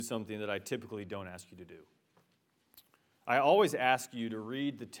something that I typically don't ask you to do. I always ask you to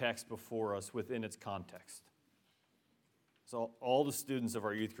read the text before us within its context. So all the students of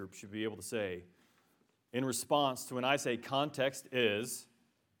our youth group should be able to say, in response to when I say context is,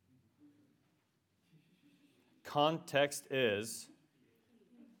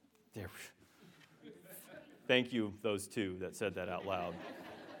 there. Thank you, those two that said that out loud.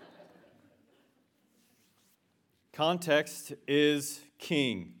 Context is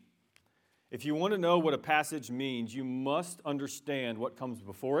king. If you want to know what a passage means, you must understand what comes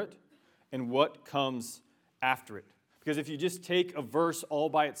before it and what comes after it. Because if you just take a verse all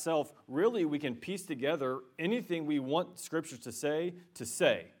by itself, really we can piece together anything we want Scripture to say.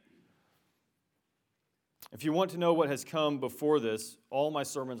 If you want to know what has come before this, all my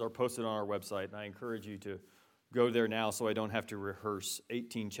sermons are posted on our website, and I encourage you to go there now so I don't have to rehearse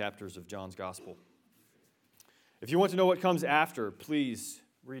 18 chapters of John's Gospel. If you want to know what comes after, please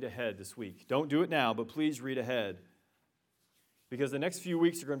read ahead this week. Don't do it now, but please read ahead. Because the next few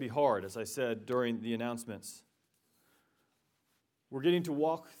weeks are going to be hard, as I said during the announcements. We're beginning to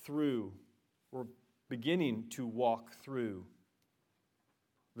walk through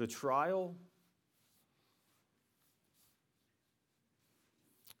the trial,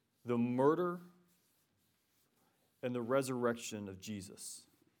 the murder, and the resurrection of Jesus.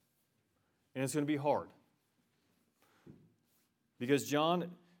 And it's going to be hard. Because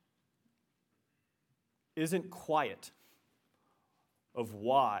John isn't quiet of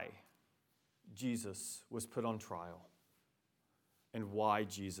why Jesus was put on trial and why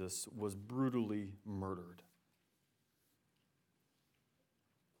Jesus was brutally murdered.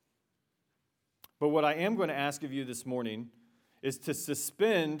 But what I am going to ask of you this morning is to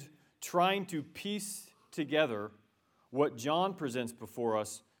suspend trying to piece together what John presents before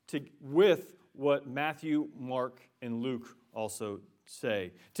us with what Matthew, Mark, and Luke also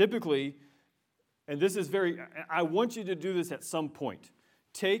say. Typically, and I want you to do this at some point.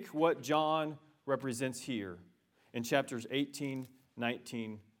 Take what John represents here in chapters 18,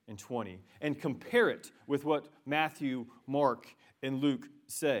 19, and 20 and compare it with what Matthew, Mark, and Luke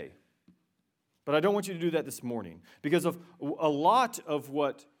say. But I don't want you to do that this morning because of a lot of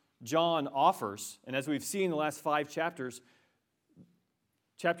what John offers, and as we've seen in the last 5 chapters,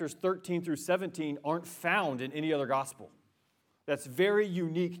 chapters 13 through 17 aren't found in any other gospel. That's very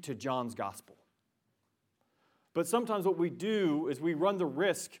unique to John's gospel. But sometimes what we do is we run the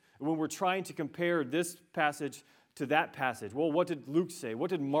risk when we're trying to compare this passage to that passage. Well, what did Luke say? What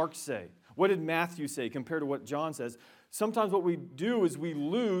did Mark say? What did Matthew say compared to what John says? Sometimes what we do is we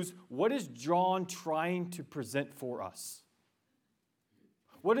lose what is John trying to present for us?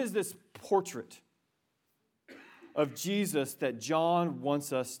 What is this portrait of Jesus that John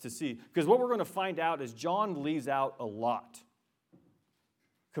wants us to see? Because what we're going to find out is John leaves out a lot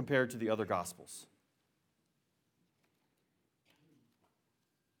compared to the other Gospels.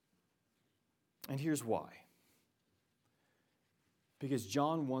 And here's why. Because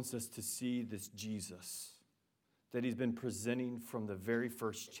John wants us to see this Jesus that he's been presenting from the very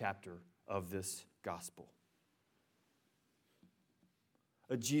first chapter of this gospel.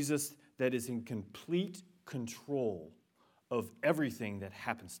 A Jesus that is in complete control of everything that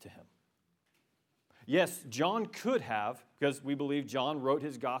happens to him. Yes, John could have, because we believe John wrote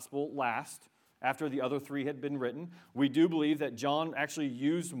his gospel last, after the other 3 had been written. We do believe that John actually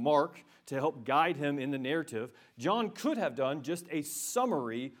used Mark to help guide him in the narrative. John could have done just a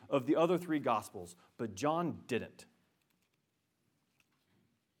summary of the other 3 gospels, but John didn't.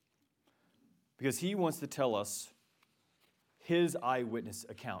 Because he wants to tell us his eyewitness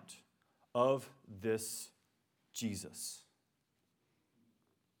account of this Jesus.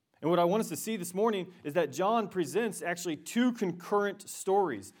 And what I want us to see this morning is that John presents actually 2 concurrent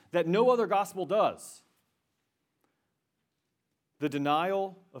stories that no other gospel does. The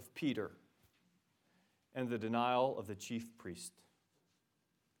denial of Peter and the denial of the chief priest.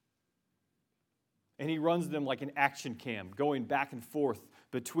 And he runs them like an action cam, going back and forth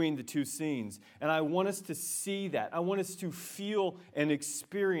between the 2 scenes. And I want us to see that. I want us to feel and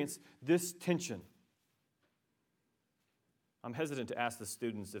experience this tension. I'm hesitant to ask the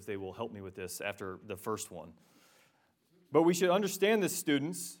students if they will help me with this after the first one. But we should understand this,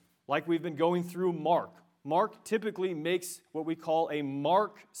 students, like we've been going through Mark. Mark typically makes what we call a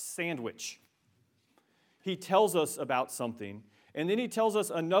Mark sandwich. He tells us about something, and then he tells us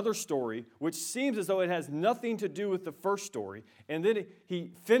another story, which seems as though it has nothing to do with the first story, and then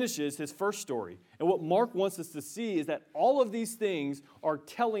he finishes his first story. And what Mark wants us to see is that all of these things are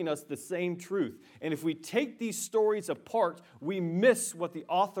telling us the same truth. And if we take these stories apart, we miss what the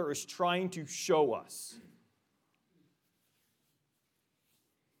author is trying to show us.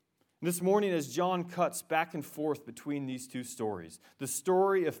 This morning, as John cuts back and forth between these two stories, the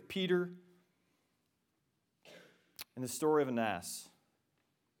story of Peter and the story of Ananias,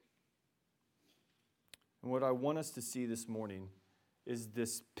 and what I want us to see this morning is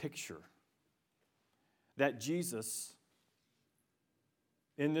this picture that Jesus,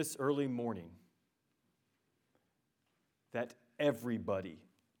 in this early morning, that everybody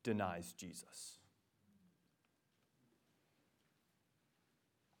denies Jesus.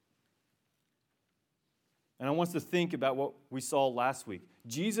 And I want us to think about what we saw last week.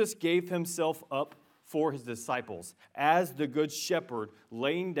 Jesus gave himself up for his disciples as the good shepherd,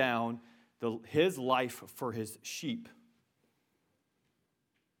 laying down his life for his sheep.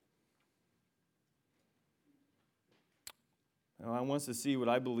 Now, I want us to see what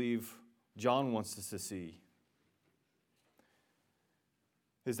I believe John wants us to see,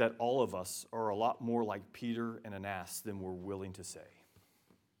 is that all of us are a lot more like Peter and Ananias than we're willing to say.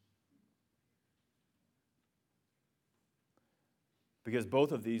 Because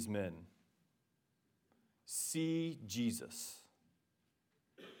both of these men see Jesus,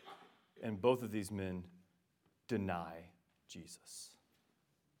 and both of these men deny Jesus.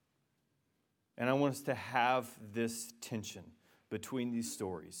 And I want us to have this tension between these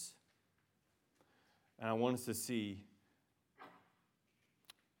stories. And I want us to see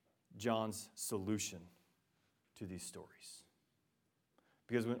John's solution to these stories.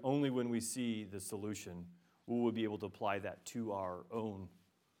 Because only when we see the solution will we be able to apply that to our own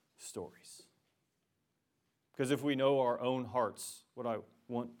stories. Because if we know our own hearts, what I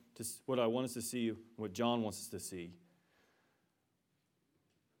want us to see, what John wants us to see,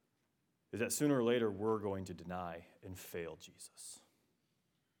 is that sooner or later we're going to deny and fail Jesus.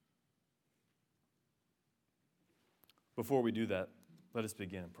 Before we do that, let us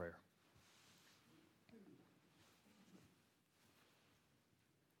begin in prayer.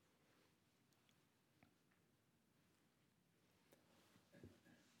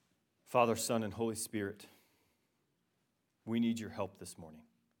 Father, Son, and Holy Spirit, we need your help this morning.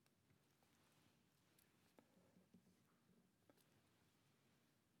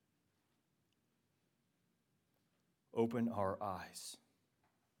 Open our eyes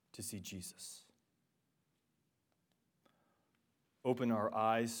to see Jesus. Open our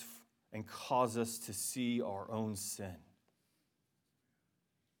eyes and cause us to see our own sin.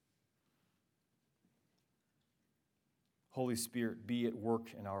 Holy Spirit, be at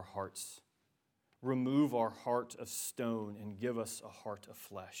work in our hearts. Remove our heart of stone and give us a heart of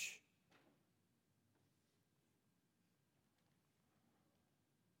flesh.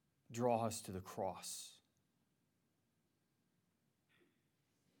 Draw us to the cross.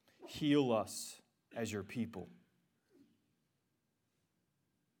 Heal us as your people.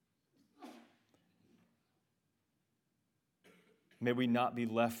 May we not be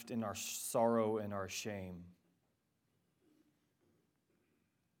left in our sorrow and our shame,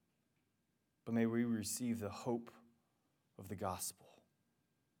 but may we receive the hope of the gospel.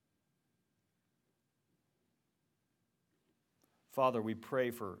 Father, we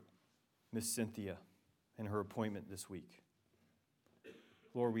pray for Miss Cynthia and her appointment this week.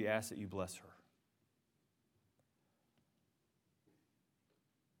 Lord, we ask that you bless her.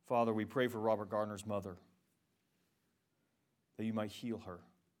 Father, we pray for Robert Gardner's mother, that you might heal her.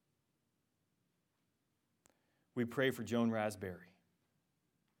 We pray for Joan Raspberry.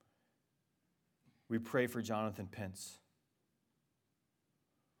 We pray for Jonathan Pence.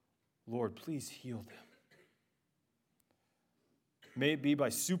 Lord, please heal them. May it be by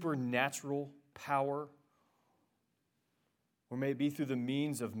supernatural power, or may it be through the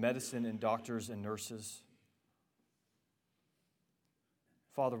means of medicine and doctors and nurses.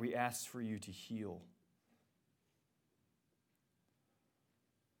 Father, we ask for you to heal.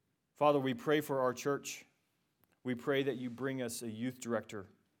 Father, we pray for our church. We pray that you bring us a youth director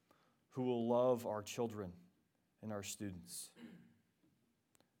who will love our children and our students,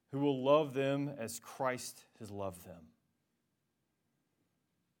 who will love them as Christ has loved them.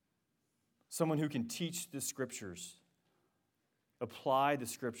 Someone who can teach the scriptures, apply the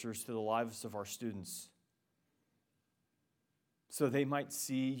scriptures to the lives of our students, so they might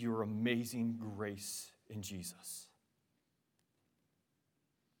see your amazing grace in Jesus.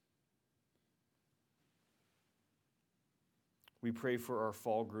 We pray for our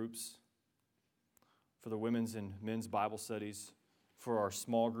fall groups, for the women's and men's Bible studies, for our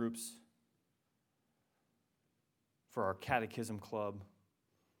small groups, for our catechism club.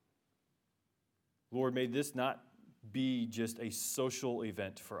 Lord, may this not be just a social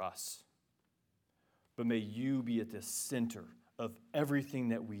event for us, but may you be at the center of everything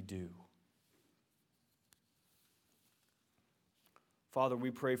that we do. Father,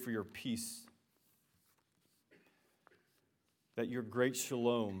 we pray for your peace, that your great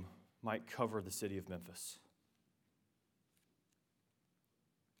shalom might cover the city of Memphis.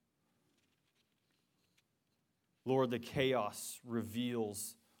 Lord, the chaos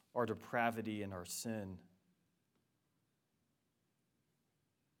reveals our depravity and our sin.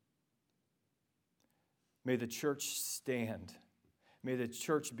 May the church stand. May the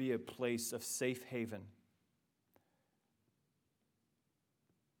church be a place of safe haven,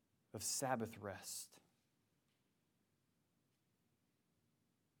 of Sabbath rest.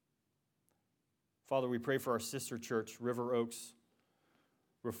 Father, we pray for our sister church, River Oaks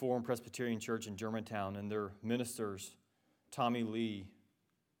Reformed Presbyterian Church in Germantown, and their ministers, Tommy Lee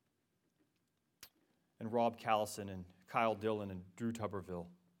and Rob Callison and Kyle Dillon and Drew Tuberville.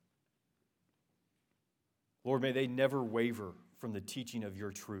 Lord, may they never waver from the teaching of your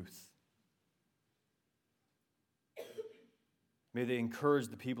truth. May they encourage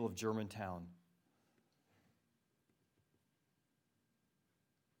the people of Germantown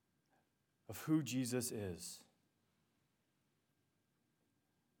of who Jesus is.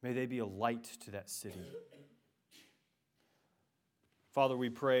 May they be a light to that city. Father, we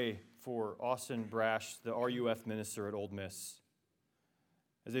pray for Austin Brash, the RUF minister at Ole Miss.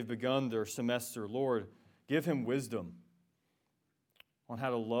 As they've begun their semester, Lord, give him wisdom on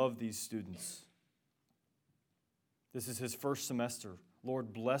how to love these students. This is his first semester.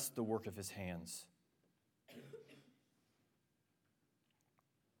 Lord, bless the work of his hands.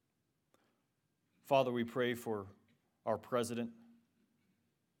 Father, we pray for our president,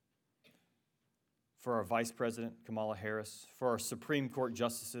 for our vice president, Kamala Harris, for our Supreme Court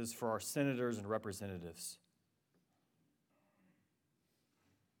justices, for our senators and representatives.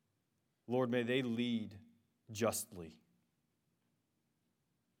 Lord, may they lead justly,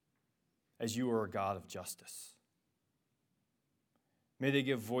 as you are a God of justice. May they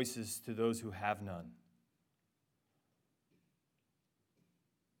give voices to those who have none.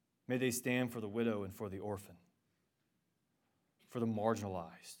 May they stand for the widow and for the orphan, for the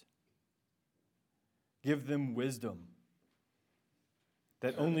marginalized. Give them wisdom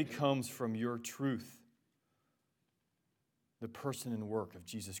that only comes from your truth, the person and work of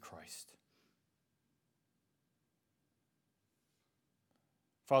Jesus Christ.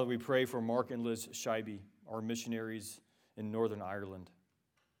 Father, we pray for Mark and Liz Scheibe, our missionaries in Northern Ireland.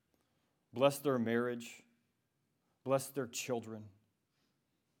 Bless their marriage, bless their children,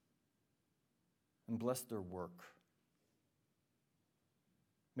 and bless their work.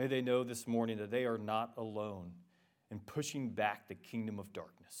 May they know this morning that they are not alone in pushing back the kingdom of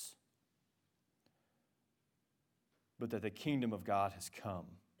darkness, but that the kingdom of God has come,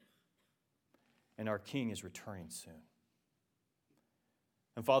 and our King is returning soon.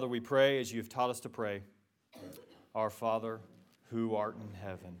 And Father, we pray as you have taught us to pray, Our Father, who art in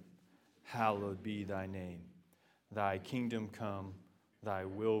heaven, hallowed be thy name. Thy kingdom come, thy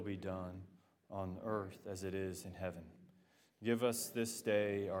will be done on earth as it is in heaven. Give us this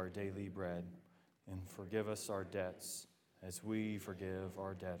day our daily bread, and forgive us our debts as we forgive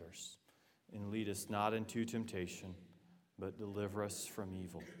our debtors. And lead us not into temptation, but deliver us from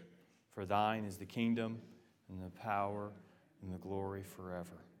evil. For thine is the kingdom, and the power, and the glory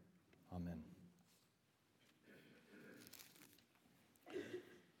forever. Amen.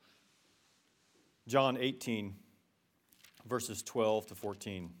 John 18, verses 12 to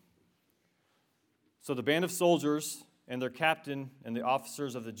 14. So the band of soldiers and their captain and the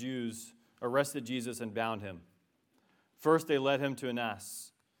officers of the Jews arrested Jesus and bound him. First they led him to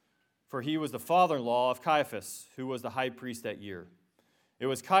Annas, for he was the father-in-law of Caiaphas, who was the high priest that year. It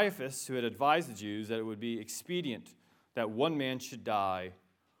was Caiaphas who had advised the Jews that it would be expedient that one man should die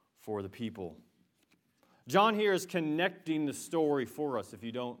for the people. John here is connecting the story for us. If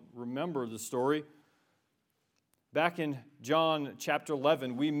you don't remember the story, back in John chapter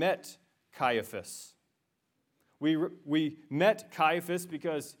 11, we met Caiaphas. We met Caiaphas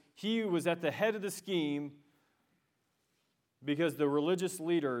because he was at the head of the scheme because the religious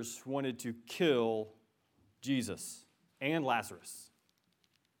leaders wanted to kill Jesus and Lazarus.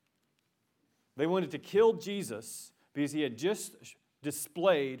 They wanted to kill Jesus because he had just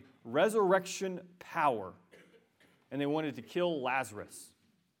displayed resurrection power, and they wanted to kill Lazarus.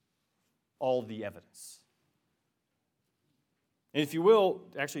 All the evidence. And if you will,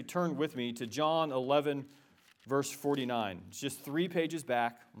 actually turn with me to John 11, verse 49. It's just 3 pages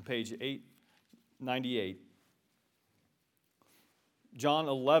back on page 898. John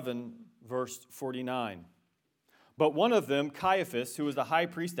 11, verse 49. But one of them, Caiaphas, who was the high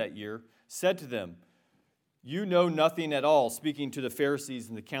priest that year, said to them, "You know nothing at all," speaking to the Pharisees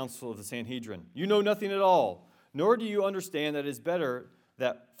and the council of the Sanhedrin. "You know nothing at all, Nor do you understand that it is better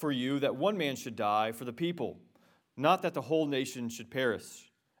that for you that one man should die for the people, not that the whole nation should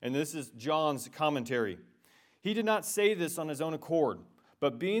perish. And this is John's commentary. He did not say this on his own accord,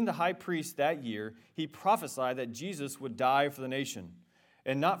 but being the high priest that year, he prophesied that Jesus would die for the nation,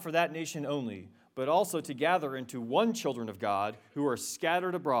 and not for that nation only, but also to gather into one children of God who are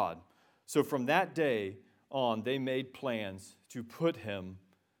scattered abroad. So from that day on, they made plans to put him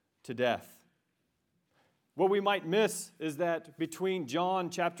to death. What we might miss is that between John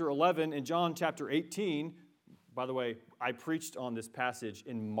chapter 11 and John chapter 18, by the way, I preached on this passage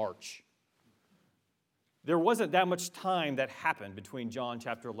in March. There wasn't that much time that happened between John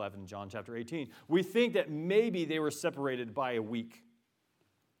chapter 11 and John chapter 18. We think that maybe they were separated by a week.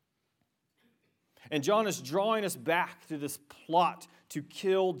 And John is drawing us back to this plot to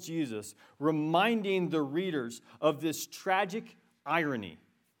kill Jesus, reminding the readers of this tragic irony.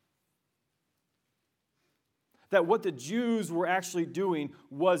 That what the Jews were actually doing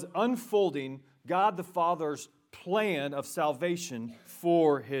was unfolding God the Father's plan of salvation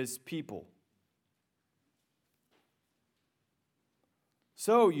for his people.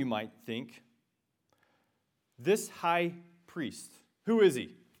 So you might think, this high priest, who is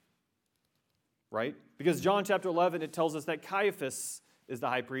he? Right? Because John chapter 11, it tells us that Caiaphas is the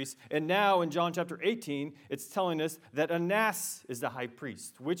high priest. And now in John chapter 18, it's telling us that Annas is the high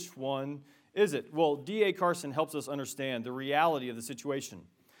priest. Which one is it? Well, D.A. Carson helps us understand the reality of the situation.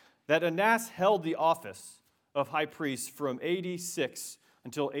 That Annas held the office of high priest from AD 6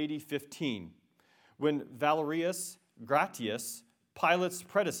 until AD 15, when Valerius Gratius, Pilate's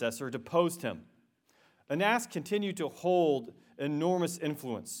predecessor, deposed him. Annas continued to hold enormous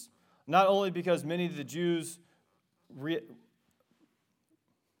influence, not only because many of the Jews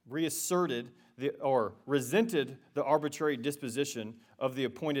reasserted or resented the arbitrary disposition of the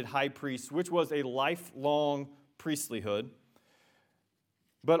appointed high priest, which was a lifelong priestlyhood,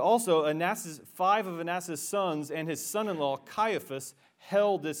 but also five of Annas' sons and his son-in-law Caiaphas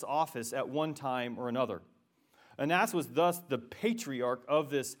held this office at one time or another. Annas was thus the patriarch of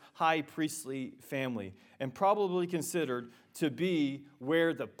this high priestly family and probably considered to be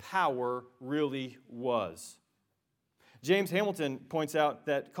where the power really was. James Hamilton points out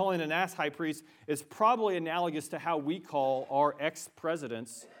that calling Annas high priest is probably analogous to how we call our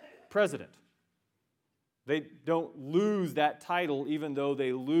ex-presidents president. They don't lose that title even though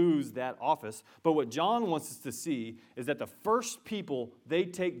they lose that office. But what John wants us to see is that the first people they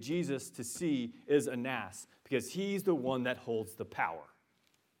take Jesus to see is Annas, because he's the one that holds the power.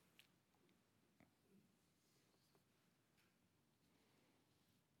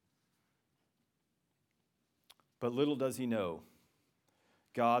 But little does he know,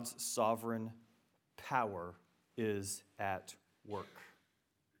 God's sovereign power is at work.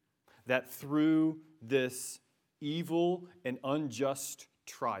 That through this evil and unjust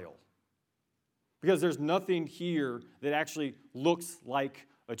trial, because there's nothing here that actually looks like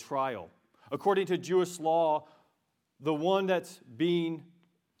a trial. According to Jewish law, the one that's being,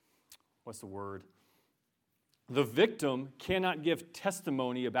 the victim cannot give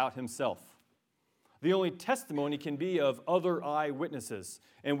testimony about himself. The only testimony can be of other eyewitnesses,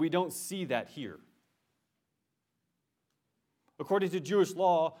 and we don't see that here. According to Jewish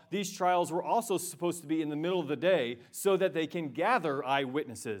law, these trials were also supposed to be in the middle of the day so that they can gather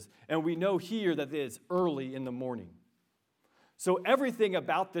eyewitnesses, and we know here that it is early in the morning. So everything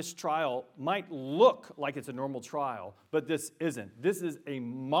about this trial might look like it's a normal trial, but this isn't. This is a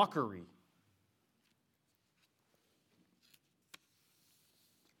mockery.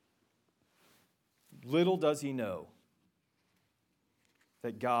 Little does he know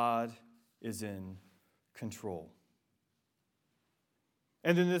that God is in control.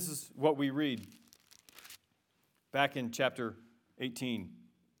 And then this is what we read back in chapter 18.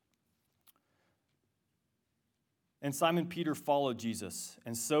 And Simon Peter followed Jesus,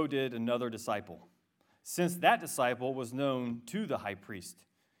 and so did another disciple. Since that disciple was known to the high priest,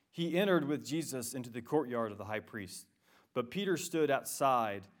 he entered with Jesus into the courtyard of the high priest. But Peter stood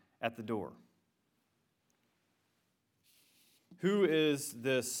outside at the door. Who is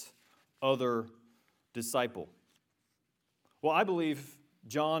this other disciple? Well, I believe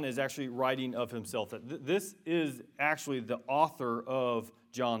John is actually writing of himself. That this is actually the author of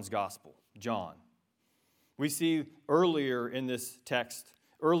John's gospel, John. We see earlier in this text,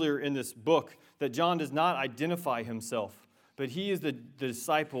 earlier in this book, that John does not identify himself, but he is the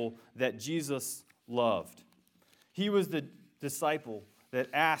disciple that Jesus loved. He was the disciple that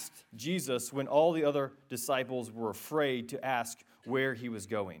asked Jesus when all the other disciples were afraid to ask where he was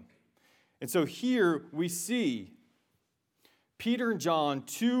going. And so here we see Peter and John,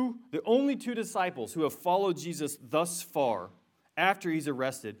 the only two disciples who have followed Jesus thus far after he's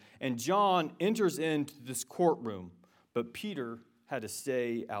arrested, and John enters into this courtroom, but Peter had to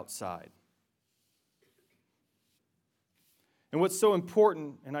stay outside. And what's so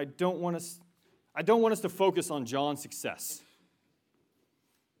important, and I don't want us to focus on John's success.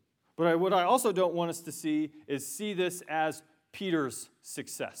 But what I also don't want us to see this as Peter's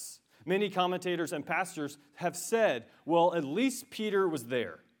success. Many commentators and pastors have said, well, at least Peter was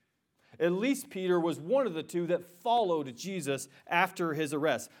there. At least Peter was one of the two that followed Jesus after his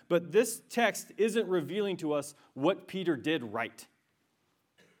arrest. But this text isn't revealing to us what Peter did right.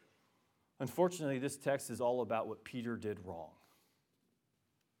 Unfortunately, this text is all about what Peter did wrong.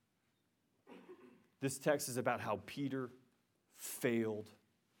 This text is about how Peter failed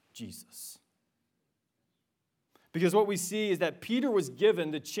Jesus. Because what we see is that Peter was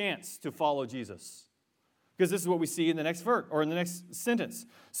given the chance to follow Jesus. Because this is what we see in the next verse, or in the next sentence.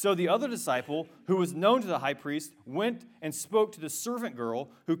 So the other disciple, who was known to the high priest, went and spoke to the servant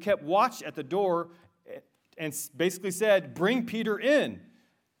girl who kept watch at the door and basically said, "Bring Peter in."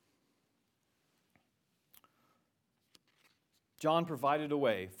 John provided a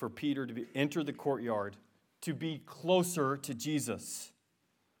way for Peter to enter the courtyard, to be closer to Jesus.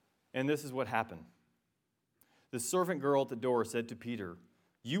 And this is what happened. The servant girl at the door said to Peter,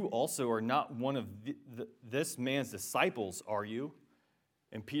 "You also are not one of this man's disciples, are you?"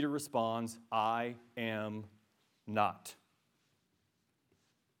 And Peter responds, "I am not."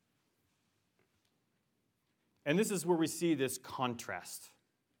 And this is where we see this contrast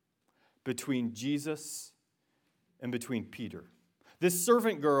between Jesus and between Peter. This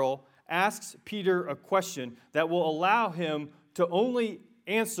servant girl asks Peter a question that will allow him to only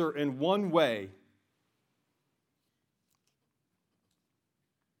answer in one way.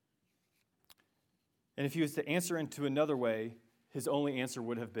 And if he was to answer into another way, his only answer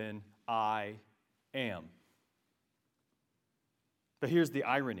would have been, "I am." But here's the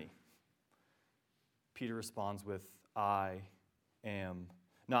irony. Peter responds with, "I am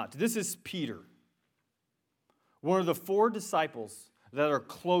not." This is Peter, one of the 4 disciples that are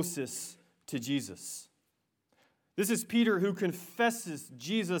closest to Jesus. This is Peter who confesses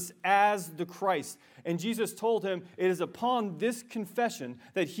Jesus as the Christ. And Jesus told him it is upon this confession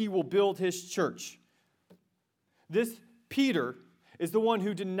that he will build his church. This Peter is the one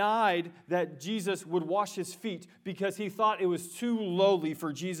who denied that Jesus would wash his feet because he thought it was too lowly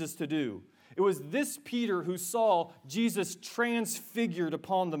for Jesus to do. It was this Peter who saw Jesus transfigured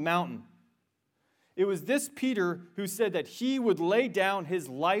upon the mountain. It was this Peter who said that he would lay down his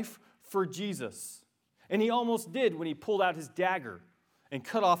life for Jesus. And he almost did when he pulled out his dagger and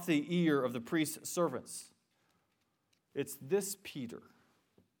cut off the ear of the priest's servants. It's this Peter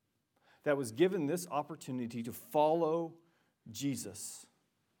that was given this opportunity to follow Jesus.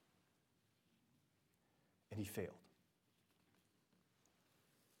 And he failed.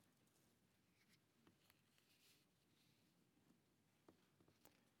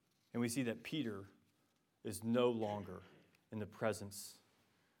 And we see that Peter is no longer in the presence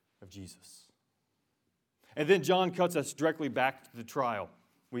of Jesus. And then John cuts us directly back to the trial.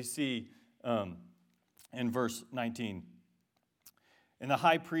 We see in verse 19. And the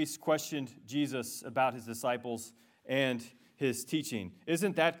high priest questioned Jesus about his disciples and his teaching.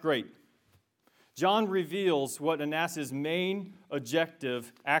 Isn't that great? John reveals what Annas' main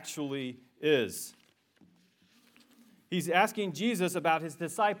objective actually is. He's asking Jesus about his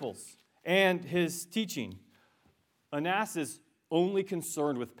disciples and his teaching. Annas is only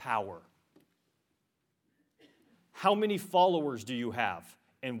concerned with power. How many followers do you have,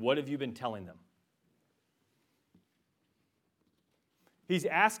 and what have you been telling them? He's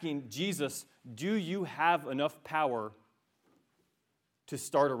asking Jesus, do you have enough power to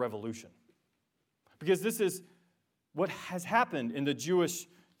start a revolution? Because this is what has happened in the Jewish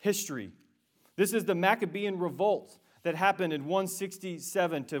history. This is the Maccabean revolt that happened in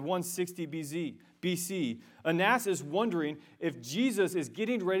 167 to 160 BC. Annas is wondering if Jesus is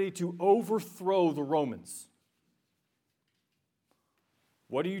getting ready to overthrow the Romans.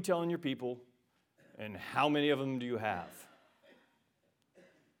 What are you telling your people, and how many of them do you have?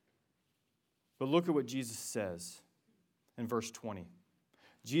 But look at what Jesus says in verse 20.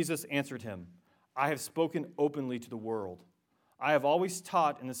 Jesus answered him, "I have spoken openly to the world. I have always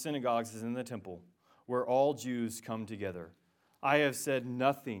taught in the synagogues and in the temple, where all Jews come together. I have said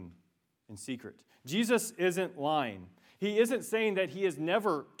nothing in secret." Jesus isn't lying. He isn't saying that he has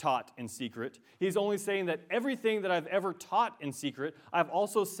never taught in secret. He's only saying that everything that I've ever taught in secret, I've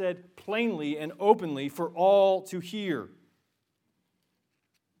also said plainly and openly for all to hear.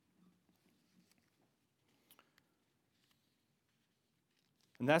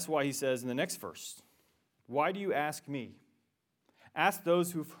 And that's why he says in the next verse, "Why do you ask me? Ask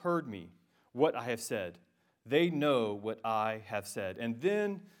those who've heard me what I have said. They know what I have said." And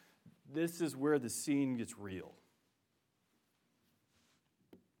then this is where the scene gets real.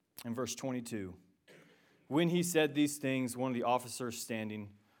 In verse 22, when he said these things, one of the officers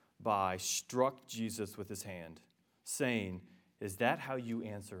standing by struck Jesus with his hand, saying, "Is that how you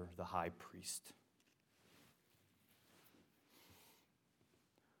answer the high priest?"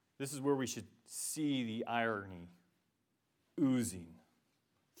 This is where we should see the irony oozing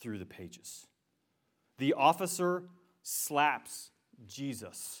through the pages. The officer slaps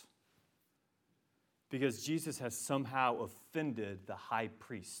Jesus because Jesus has somehow offended the high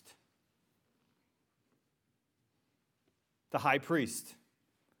priest. The high priest,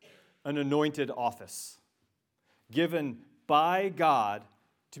 an anointed office given by God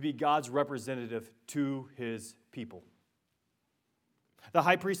to be God's representative to his people. The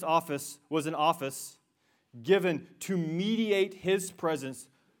high priest's office was an office given to mediate his presence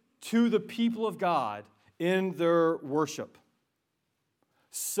to the people of God in their worship,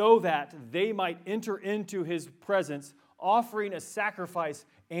 so that they might enter into his presence, offering a sacrifice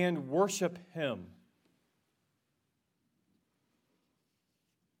and worship him.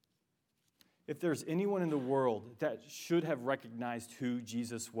 If there's anyone in the world that should have recognized who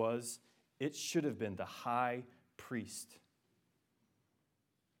Jesus was, it should have been the high priest.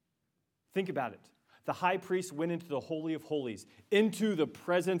 Think about it. The high priest went into the Holy of Holies, into the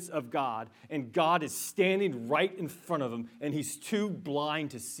presence of God, and God is standing right in front of him, and he's too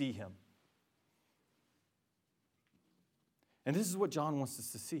blind to see him. And this is what John wants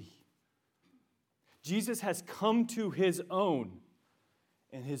us to see. Jesus has come to his own,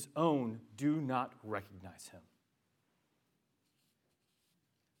 and his own do not recognize him.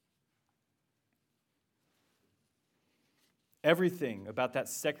 Everything about that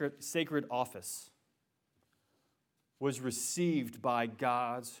sacred office was received by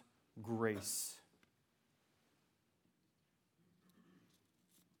God's grace.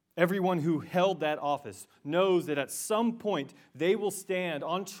 Everyone who held that office knows that at some point they will stand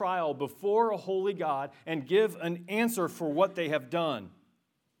on trial before a holy God and give an answer for what they have done.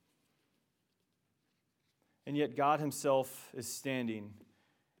 And yet God himself is standing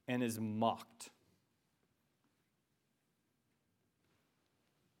and is mocked.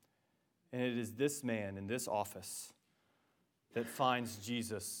 And it is this man in this office that finds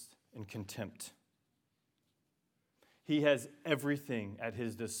Jesus in contempt. He has everything at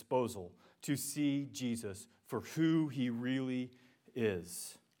his disposal to see Jesus for who he really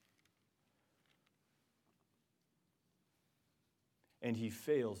is. And he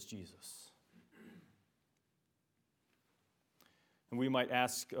fails Jesus. And we might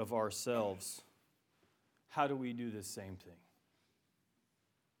ask of ourselves, how do we do the same thing?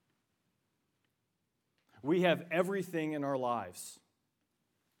 We have everything in our lives.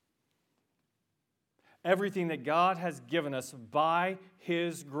 Everything that God has given us by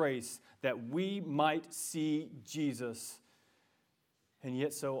his grace that we might see Jesus. And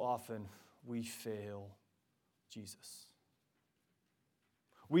yet so often we fail Jesus.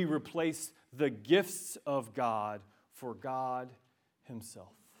 We replace the gifts of God for God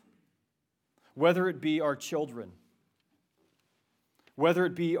himself. Whether it be our children, whether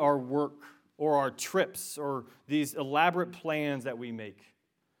it be our work, or our trips, or these elaborate plans that we make,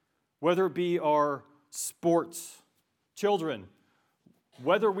 whether it be our sports, children,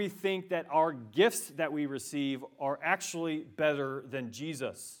 whether we think that our gifts that we receive are actually better than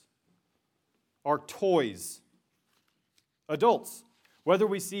Jesus, our toys, adults, whether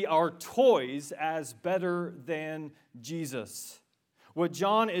we see our toys as better than Jesus. What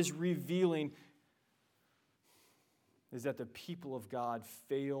John is revealing is that the people of God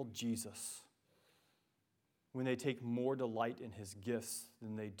failed Jesus when they take more delight in his gifts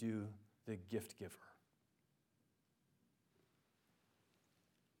than they do the gift giver.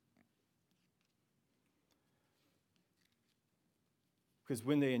 Because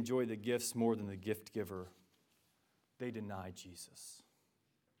when they enjoy the gifts more than the gift giver, they deny Jesus.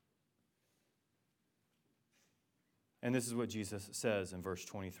 And this is what Jesus says in verse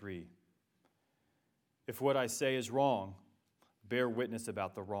 23. If what I say is wrong, bear witness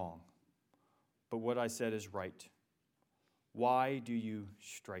about the wrong. But what I said is right. Why do you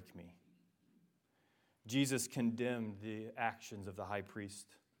strike me? Jesus condemned the actions of the high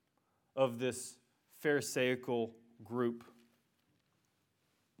priest, of this Pharisaical group.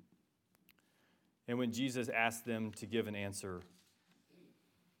 And when Jesus asked them to give an answer,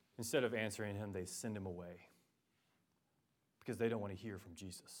 instead of answering him, they send him away because they don't want to hear from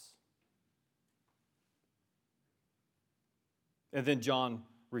Jesus. And then John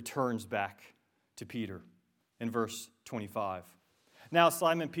returns back to Peter in verse 25. Now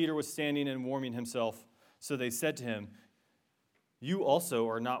Simon Peter was standing and warming himself, so they said to him, "You also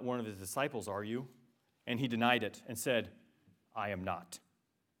are not one of his disciples, are you?" And he denied it and said, "I am not."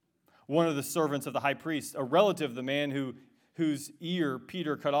 One of the servants of the high priest, a relative of the man whose ear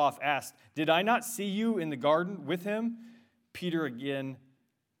Peter cut off, asked, "Did I not see you in the garden with him?" Peter again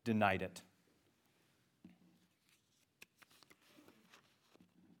denied it.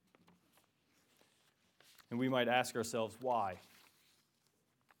 And we might ask ourselves, why?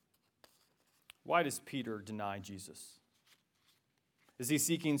 Why does Peter deny Jesus? Is he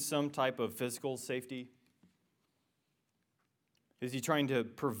seeking some type of physical safety? Is he trying to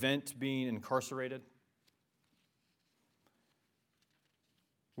prevent being incarcerated?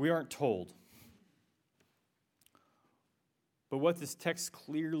 We aren't told. But what this text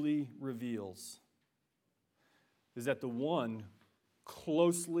clearly reveals is that the one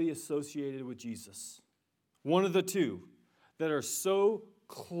closely associated with Jesus, one of the two that are so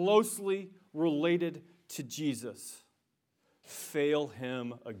closely related to Jesus, fail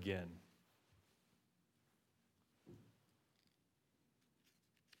him again.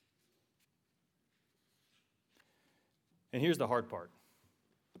 And here's the hard part.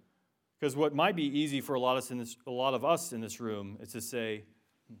 Because what might be easy for a lot of us in this room is to say,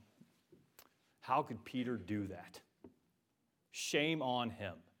 how could Peter do that? Shame on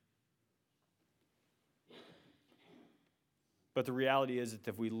him. But the reality is that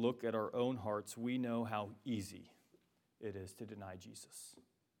if we look at our own hearts, we know how easy it is to deny Jesus.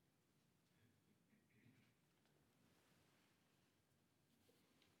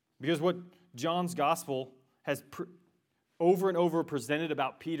 Because what John's gospel has over and over presented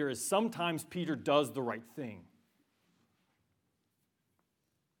about Peter is sometimes Peter does the right thing.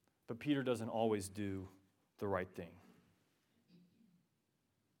 But Peter doesn't always do the right thing.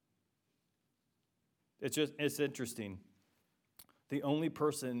 It's interesting. The only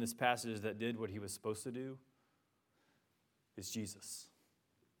person in this passage that did what he was supposed to do is Jesus.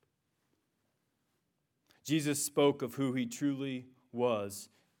 Jesus spoke of who he truly was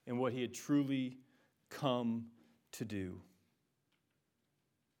and what he had truly come to do.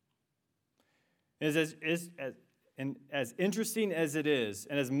 And as interesting as it is,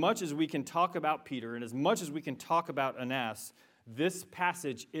 and as much as we can talk about Peter, and as much as we can talk about Annas, this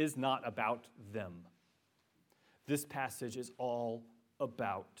passage is not about them. This passage is all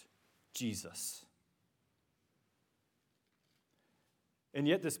about Jesus. And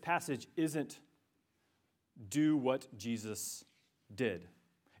yet this passage isn't do what Jesus did.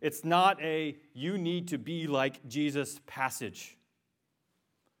 It's not a you need to be like Jesus passage.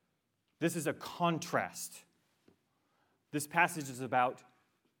 This is a contrast. This passage is about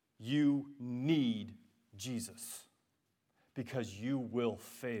you need Jesus because you will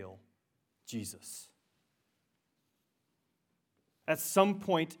fail Jesus. At some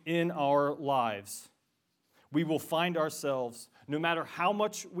point in our lives, we will find ourselves, no matter how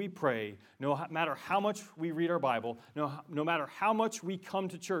much we pray, no matter how much we read our Bible, no matter how much we come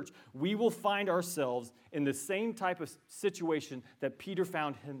to church, we will find ourselves in the same type of situation that Peter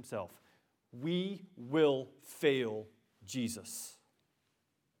found himself. We will fail Jesus.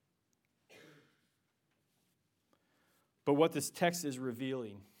 But what this text is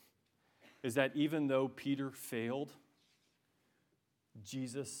revealing is that even though Peter failed,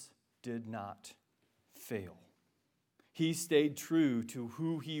 Jesus did not fail. He stayed true to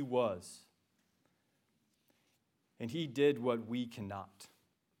who he was. And he did what we cannot.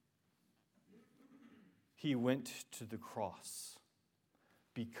 He went to the cross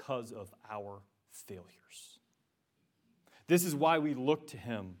because of our failures. This is why we look to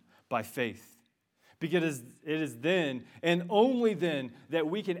him by faith. Because it is then and only then that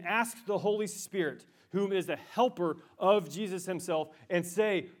we can ask the Holy Spirit, whom is the helper of Jesus himself, and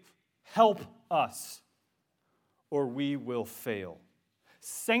say, help us, or we will fail.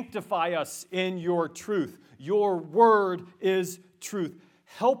 Sanctify us in your truth. Your word is truth.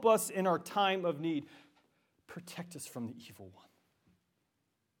 Help us in our time of need. Protect us from the evil one.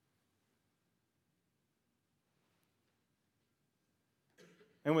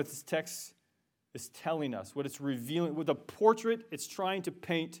 And what this text is telling us, what it's revealing, with the portrait it's trying to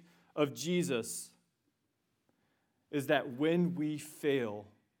paint of Jesus, is that when we fail,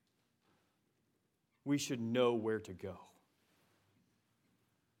 we should know where to go.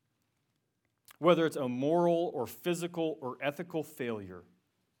 Whether it's a moral or physical or ethical failure,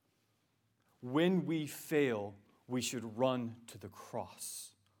 when we fail, we should run to the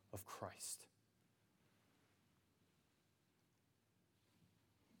cross of Christ.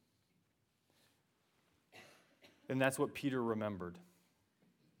 And that's what Peter remembered.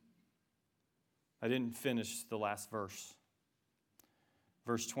 I didn't finish the last verse.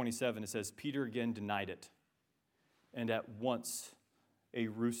 Verse 27, it says, Peter again denied it, and at once a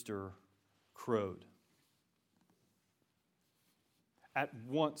rooster crowed. At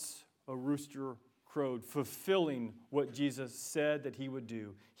once a rooster crowed, fulfilling what Jesus said that he would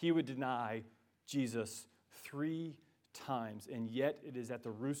do. He would deny Jesus 3 times, and yet it is at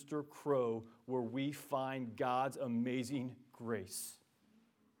the rooster crow where we find God's amazing grace.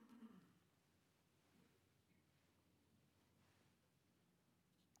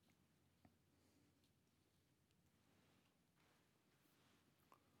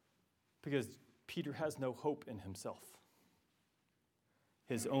 Because Peter has no hope in himself.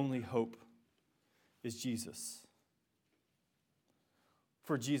 His only hope is Jesus.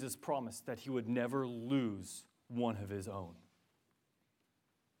 For Jesus promised that he would never lose one of his own.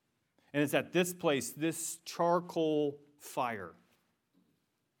 And it's at this place, this charcoal fire.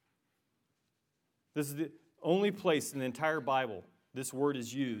 This is the only place in the entire Bible this word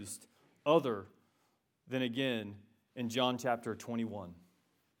is used other than again in John chapter 21.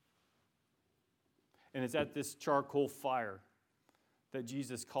 And it's at this charcoal fire that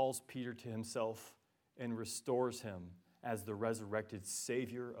Jesus calls Peter to himself and restores him as the resurrected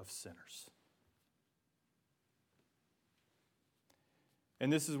Savior of sinners.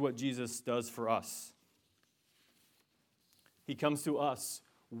 And this is what Jesus does for us. He comes to us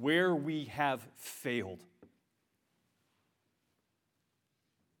where we have failed.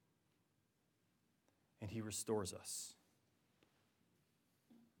 And he restores us.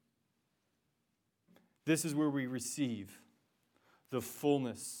 This is where we receive the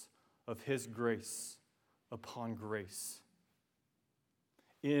fullness of his grace upon grace.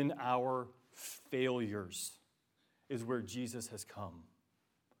 In our failures is where Jesus has come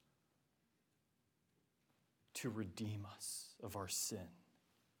to redeem us of our sin.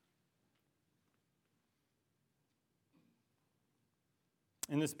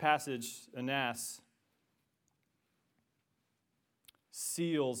 In this passage, Annas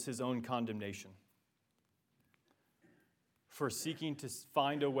seals his own condemnation for seeking to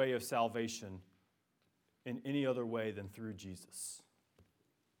find a way of salvation in any other way than through Jesus.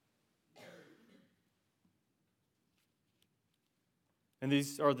 And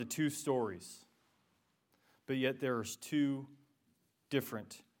these are the two stories, but yet there's two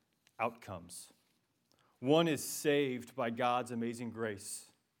different outcomes. One is saved by God's amazing grace.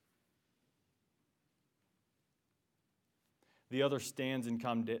 The other stands in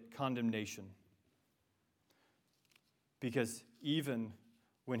condemnation. Because even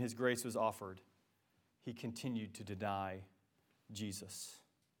when his grace was offered, he continued to deny Jesus.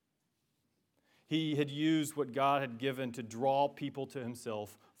 He had used what God had given to draw people to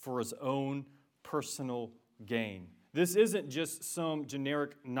himself for his own personal gain. This isn't just some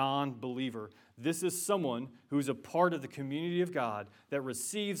generic non-believer. This is someone who's a part of the community of God that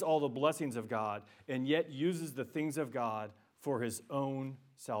receives all the blessings of God and yet uses the things of God for his own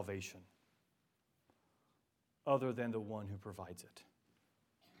salvation, other than the one who provides it.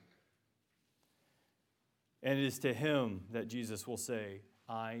 And it is to him that Jesus will say,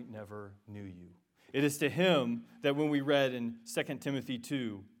 I never knew you. It is to him that when we read in 2 Timothy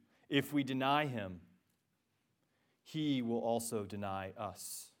 2, if we deny him, he will also deny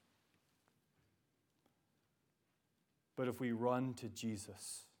us. But if we run to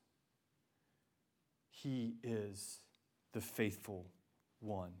Jesus, he is the faithful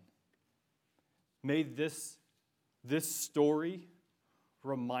one. May this story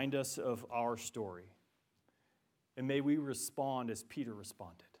remind us of our story. And may we respond as Peter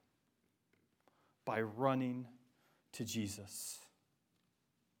responded, by running to Jesus,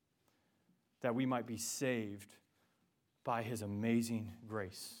 that we might be saved by his amazing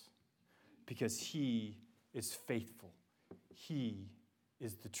grace, because he is faithful. He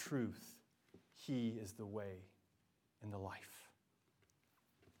is the truth. He is the way and the life.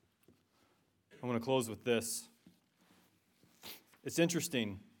 I'm going to close with this. It's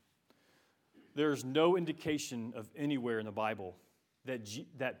interesting. There's no indication of anywhere in the Bible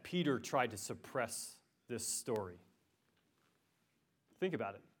that Peter tried to suppress this story. Think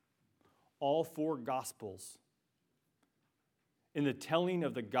about it. All 4 Gospels, in the telling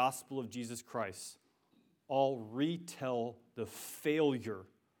of the gospel of Jesus Christ, all retell the failure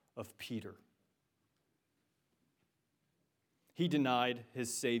of Peter. He denied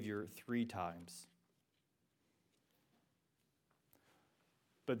his Savior 3 times.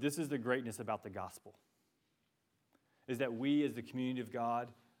 But this is the greatness about the gospel, is that we as the community of God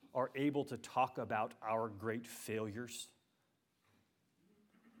are able to talk about our great failures,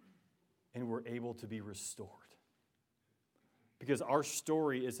 and we're able to be restored. Because our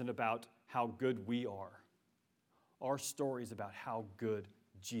story isn't about how good we are. Our story is about how good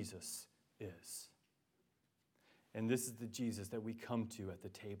Jesus is. And this is the Jesus that we come to at the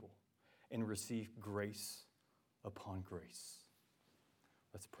table and receive grace upon grace.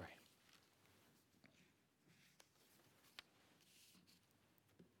 Let's pray.